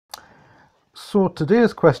So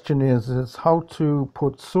today's question is how to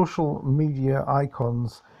put social media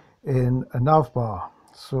icons in a navbar.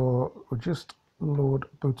 So we'll just load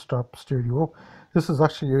Bootstrap Studio. This is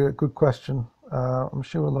actually a good question. I'm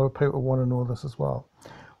sure a lot of people want to know this as well.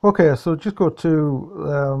 Okay, so just go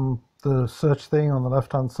to the search thing on the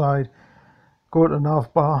left hand side, go to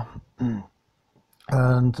navbar,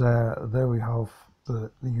 and there we have the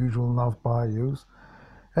usual navbar I use.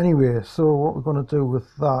 Anyway, so what we're going to do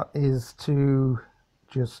with that is to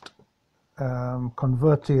just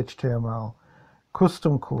convert to HTML,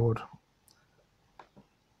 custom code,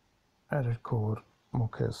 edit code.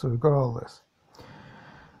 Okay, so we've got all this.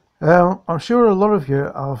 I'm sure a lot of you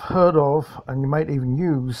have heard of, and you might even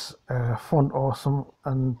use Font Awesome,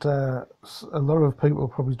 and a lot of people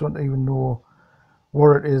probably don't even know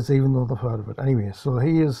what it is, even though they've heard of it. Anyway, so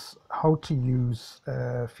here's how to use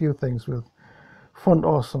a few things with Font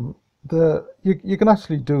Awesome. You can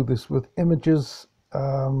actually do this with images,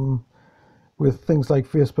 with things like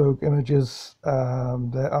Facebook images,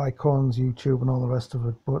 their icons, YouTube, and all the rest of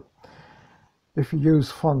it. But if you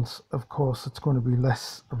use fonts, of course, it's going to be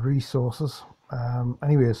less resources.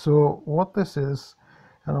 Anyway, so what this is,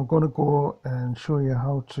 and I'm going to go and show you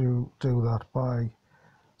how to do that by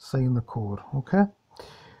saying the code. Okay,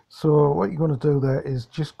 so what you're going to do there is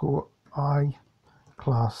just go I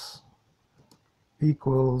class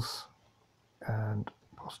equals and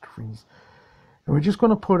apostrophes, and we're just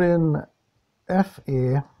going to put in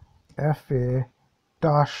FA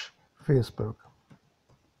dash Facebook.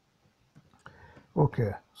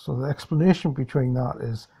 Okay, so the explanation between that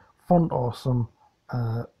is Font Awesome,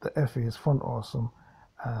 the FA is Font Awesome,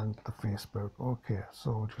 and the Facebook. Okay,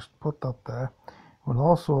 so we'll just put that there. We'll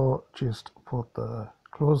also just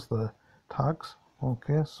close the tags.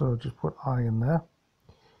 Okay, so just put I in there.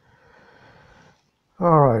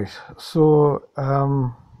 All right, so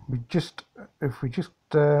if we just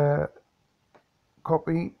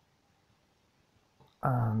copy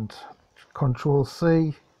and Control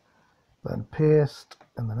C, then paste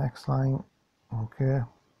in the next line. Okay,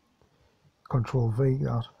 Control V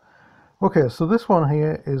that. Okay, so this one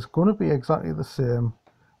here is going to be exactly the same,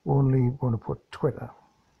 only going to put Twitter.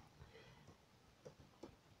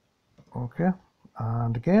 Okay,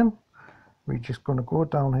 and again we're just going to go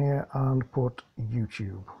down here and put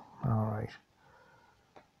YouTube. All right,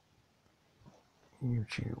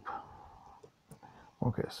 YouTube.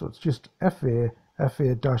 Okay, so it's just FA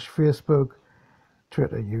dash Facebook,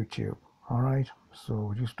 Twitter, YouTube. All right, so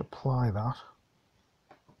we just apply that.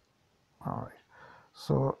 All right,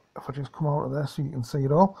 so if I just come out of there so you can see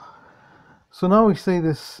it all. So now we see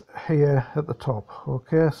this here at the top.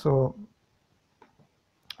 Okay, so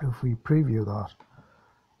if we preview that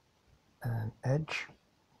and Edge,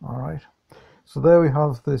 all right, so there we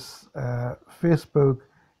have this Facebook,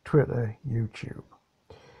 Twitter, YouTube.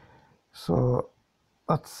 So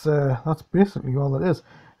that's basically all it is.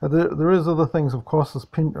 There is other things, of course. There's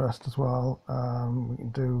Pinterest as well. We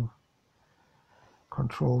can do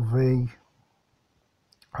Control V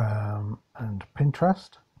and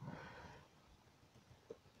Pinterest.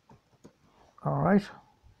 All right,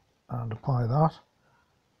 and apply that.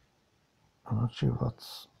 I'm not sure if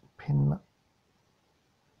that's pin.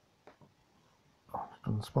 Oh,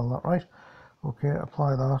 didn't spell that right. Okay,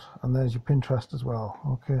 apply that, and there's your Pinterest as well.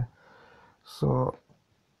 Okay, so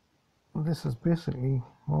this is basically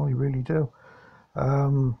all you really do.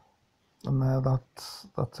 And there, that's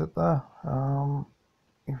it there.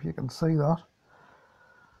 If you can see that.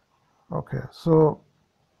 Okay, so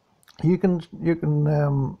you can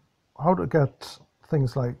how to get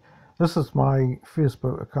things like this is my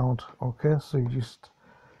Facebook account. Okay, so you just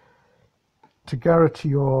to get it to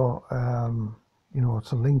your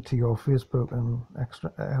it's a link to your Facebook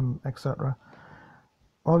and etc.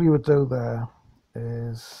 All you would do there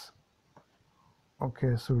is,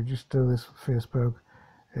 okay, so we just do this with Facebook,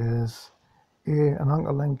 is an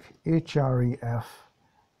anchor link href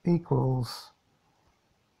equals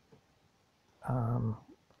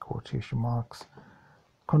quotation marks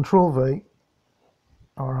Control V.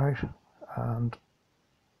 All right, and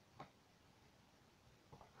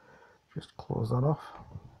just close that off.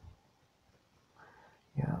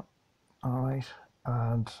 Yeah, all right,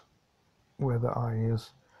 and where the I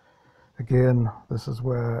is, again, this is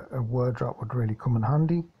where a word drop would really come in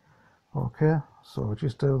handy. Okay, so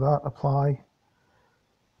just do that, apply,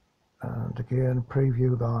 and again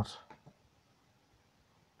preview that,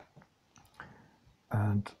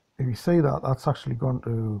 and if you see that, that's actually going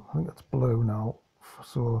to, I think it's blue now,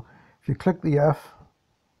 so if you click the F,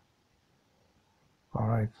 all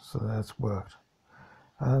right, so that's worked.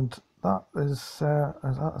 And that is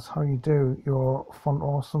that's how you do your font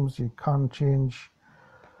awesomes. You can change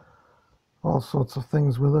all sorts of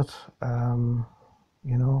things with it.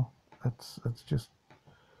 You know, it's just,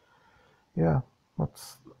 yeah.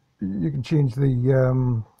 That's, you can change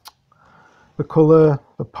the color,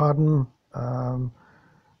 the pattern.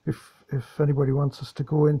 If anybody wants us to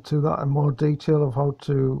go into that in more detail of how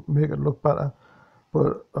to make it look better,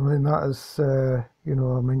 but I mean that is you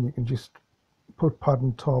know, I mean you can just put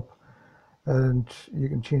pattern top, and you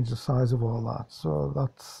can change the size of all that. So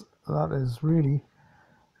that is really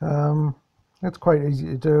it's quite easy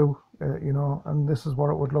to do, you know. And this is what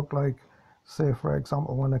it would look like, say for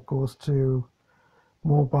example, when it goes to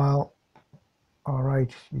mobile. All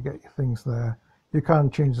right, you get your things there. You can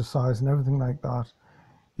change the size and everything like that.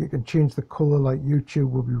 You can change the color, like YouTube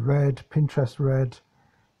will be red, Pinterest red,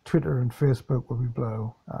 Twitter and Facebook will be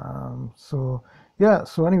blue. So yeah,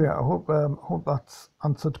 so anyway, I hope that's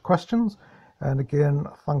answered questions. And again,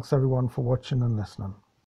 thanks everyone for watching and listening.